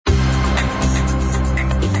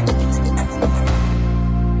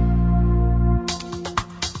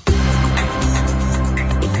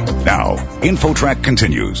InfoTrack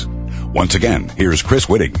continues. Once again, here's Chris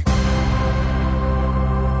Whitting.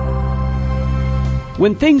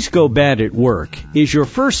 When things go bad at work, is your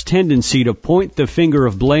first tendency to point the finger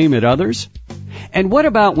of blame at others? And what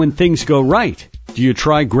about when things go right? Do you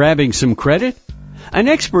try grabbing some credit? An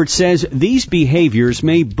expert says these behaviors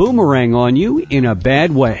may boomerang on you in a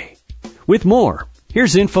bad way. With more,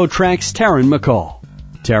 here's InfoTrack's Taryn McCall.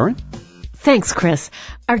 Taryn? Thanks, Chris.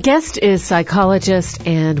 Our guest is psychologist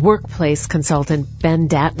and workplace consultant Ben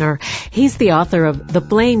Datner. He's the author of The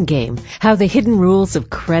Blame Game, How the Hidden Rules of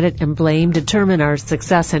Credit and Blame Determine Our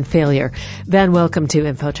Success and Failure. Ben, welcome to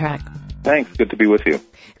InfoTrack. Thanks. Good to be with you.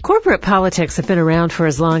 Corporate politics have been around for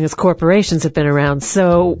as long as corporations have been around.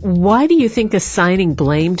 So why do you think assigning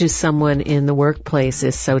blame to someone in the workplace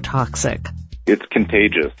is so toxic? It's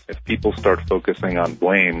contagious. If people start focusing on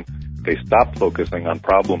blame, they stop focusing on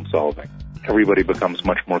problem solving. Everybody becomes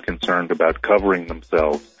much more concerned about covering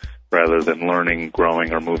themselves rather than learning,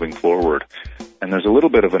 growing, or moving forward. And there's a little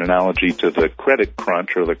bit of an analogy to the credit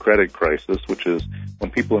crunch or the credit crisis, which is when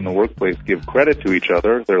people in the workplace give credit to each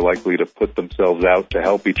other, they're likely to put themselves out to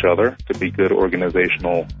help each other, to be good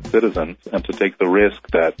organizational citizens, and to take the risk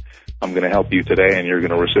that I'm going to help you today and you're going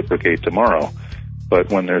to reciprocate tomorrow. But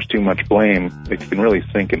when there's too much blame, it can really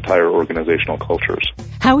sink entire organizational cultures.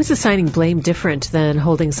 How is assigning blame different than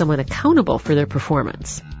holding someone accountable for their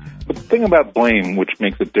performance? The thing about blame, which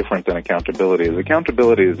makes it different than accountability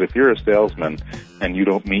is if you're a salesman and you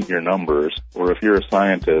don't meet your numbers, or if you're a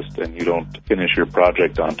scientist and you don't finish your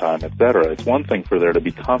project on time, etc., it's one thing for there to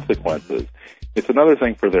be consequences. It's another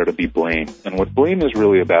thing for there to be blame. And what blame is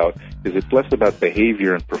really about is it's less about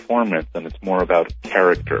behavior and performance, and it's more about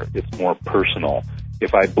character. It's more personal.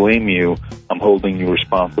 If I blame you, I'm holding you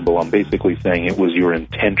responsible. I'm basically saying it was your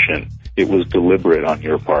intention. It was deliberate on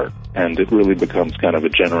your part. And it really becomes kind of a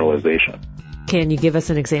generalization. Can you give us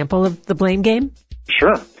an example of the blame game?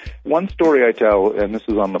 Sure. One story I tell, and this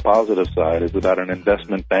is on the positive side, is about an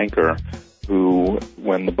investment banker who,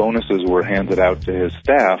 when the bonuses were handed out to his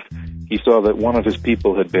staff, he saw that one of his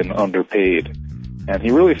people had been underpaid. And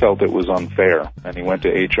he really felt it was unfair. And he went to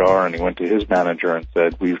HR and he went to his manager and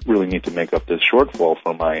said, we really need to make up this shortfall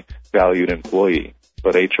for my valued employee.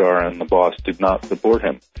 But HR and the boss did not support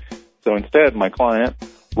him. So instead, my client,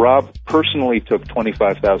 Rob, personally took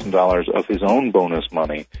 $25,000 of his own bonus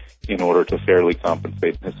money in order to fairly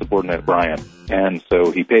compensate his subordinate, Brian. And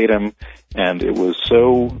so he paid him, and it was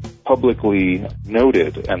so publicly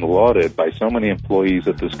noted and lauded by so many employees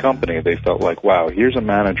at this company, they felt like, wow, here's a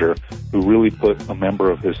manager who really put a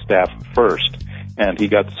member of his staff first. And he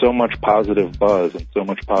got so much positive buzz and so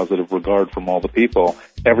much positive regard from all the people,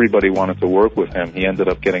 everybody wanted to work with him. He ended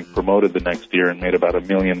up getting promoted the next year and made about $1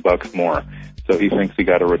 million more. So he thinks he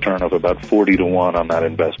got a return of about 40 to 1 on that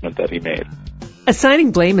investment that he made.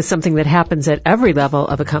 Assigning blame is something that happens at every level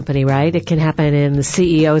of a company, right? It can happen in the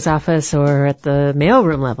CEO's office or at the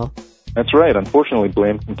mailroom level. That's right. Unfortunately,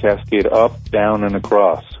 blame can cascade up, down, and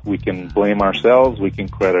across. We can blame ourselves. We can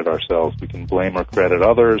credit ourselves. We can blame or credit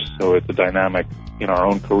others. So it's a dynamic in our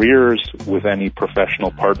own careers with any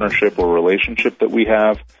professional partnership or relationship that we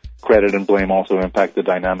have. Credit and blame also impact the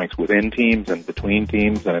dynamics within teams and between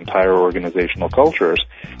teams and entire organizational cultures.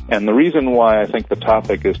 And the reason why I think the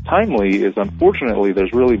topic is timely is, unfortunately,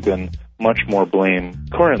 there's really been much more blame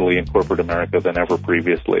currently in corporate America than ever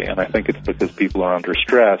previously. And I think it's because people are under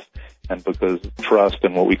stress and because trust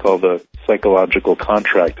and what we call the psychological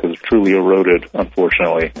contract has truly eroded,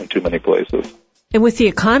 unfortunately, in too many places. And with the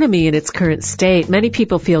economy in its current state, many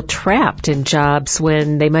people feel trapped in jobs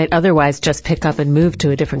when they might otherwise just pick up and move to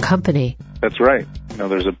a different company. That's right. You know,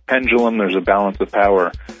 there's a pendulum, there's a balance of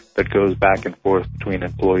power that goes back and forth between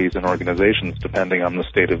employees and organizations depending on the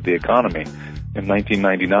state of the economy. In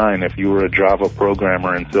 1999, if you were a Java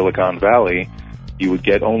programmer in Silicon Valley, you would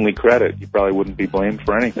get only credit. You probably wouldn't be blamed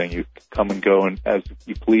for anything. You could come and go as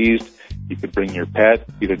you pleased. You could bring your pet.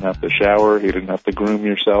 You didn't have to shower. You didn't have to groom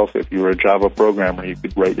yourself. If you were a Java programmer, you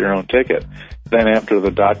could write your own ticket. Then after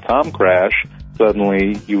the dot-com crash,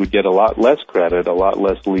 suddenly you would get a lot less credit, a lot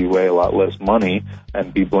less leeway, a lot less money,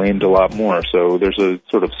 and be blamed a lot more. So there's a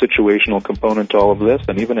sort of situational component to all of this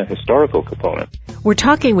and even a historical component. We're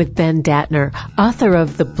talking with Ben Datner, author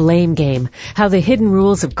of The Blame Game, How the Hidden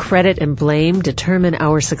Rules of Credit and Blame Determine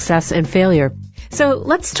Our Success and Failure. So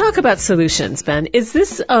let's talk about solutions, Ben. Is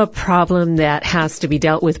this a problem that has to be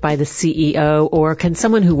dealt with by the CEO, or can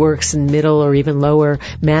someone who works in middle or even lower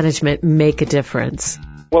management make a difference?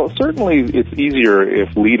 Well, certainly it's easier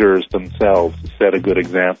if leaders themselves set a good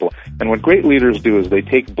example. And what great leaders do is they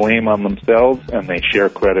take blame on themselves and they share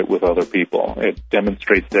credit with other people. It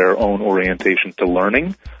demonstrates their own orientation to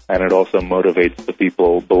learning, and it also motivates the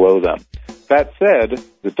people below them. That said,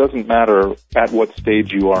 it doesn't matter at what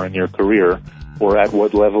stage you are in your career or at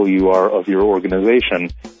what level you are of your organization.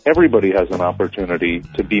 Everybody has an opportunity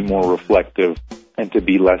to be more reflective and to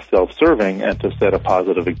be less self-serving and to set a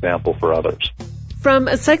positive example for others. From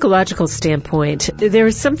a psychological standpoint, there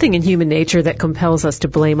is something in human nature that compels us to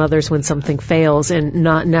blame others when something fails and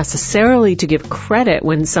not necessarily to give credit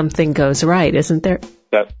when something goes right, isn't there?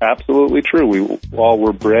 That's absolutely true. We all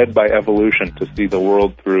were bred by evolution to see the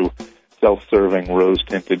world through self-serving,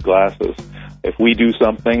 rose-tinted glasses. If we do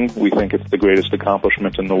something, we think it's the greatest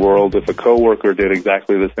accomplishment in the world. If a coworker did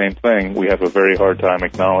exactly the same thing, we have a very hard time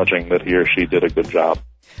acknowledging that he or she did a good job.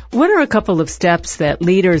 What are a couple of steps that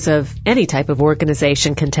leaders of any type of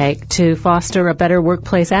organization can take to foster a better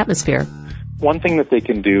workplace atmosphere? One thing that they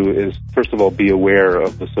can do is, first of all, be aware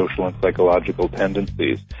of the social and psychological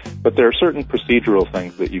tendencies. But there are certain procedural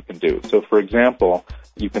things that you can do. So, for example,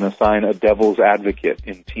 you can assign a devil's advocate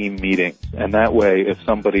in team meetings. And that way, if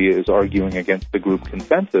somebody is arguing against the group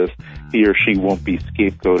consensus, he or she won't be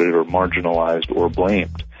scapegoated or marginalized or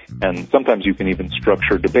blamed. And sometimes you can even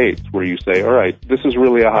structure debates where you say, all right, this is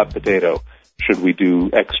really a hot potato. Should we do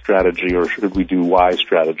X strategy or should we do Y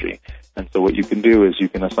strategy? And so what you can do is you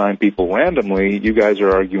can assign people randomly. You guys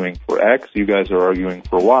are arguing for X, you guys are arguing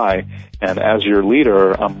for Y. And as your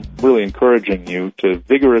leader, I'm really encouraging you to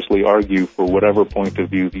vigorously argue for whatever point of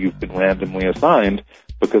view you've been randomly assigned,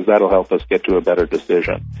 because that'll help us get to a better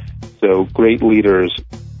decision. So great leaders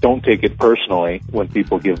don't take it personally when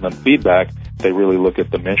people give them feedback. They really look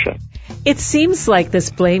at the mission. It seems like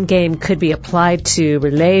this blame game could be applied to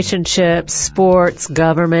relationships, sports,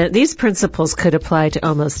 government. These principles could apply to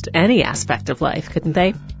almost any aspect of life, couldn't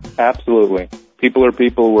they? Absolutely. People are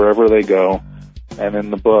people wherever they go. And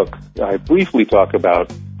in the book, I briefly talk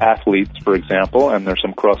about athletes, for example, and there's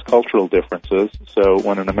some cross-cultural differences. So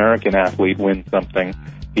when an American athlete wins something,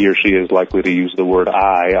 he or she is likely to use the word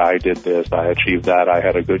I did this, I achieved that, I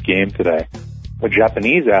had a good game today. A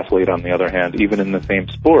Japanese athlete, on the other hand, even in the same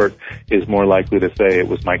sport, is more likely to say, it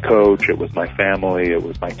was my coach, it was my family, it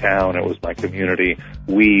was my town, it was my community,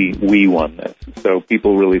 we won this. So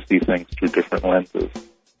people really see things through different lenses.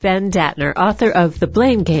 Ben Datner, author of The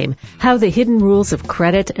Blame Game, How the Hidden Rules of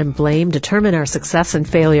Credit and Blame Determine Our Success and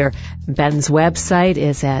Failure. Ben's website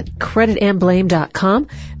is at creditandblame.com.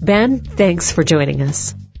 Ben, thanks for joining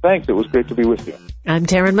us. Thanks. It was great to be with you. I'm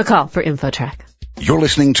Taryn McCall for InfoTrack. You're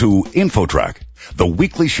listening to InfoTrack, the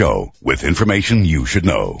weekly show with information you should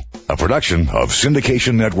know. A production of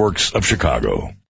Syndication Networks of Chicago.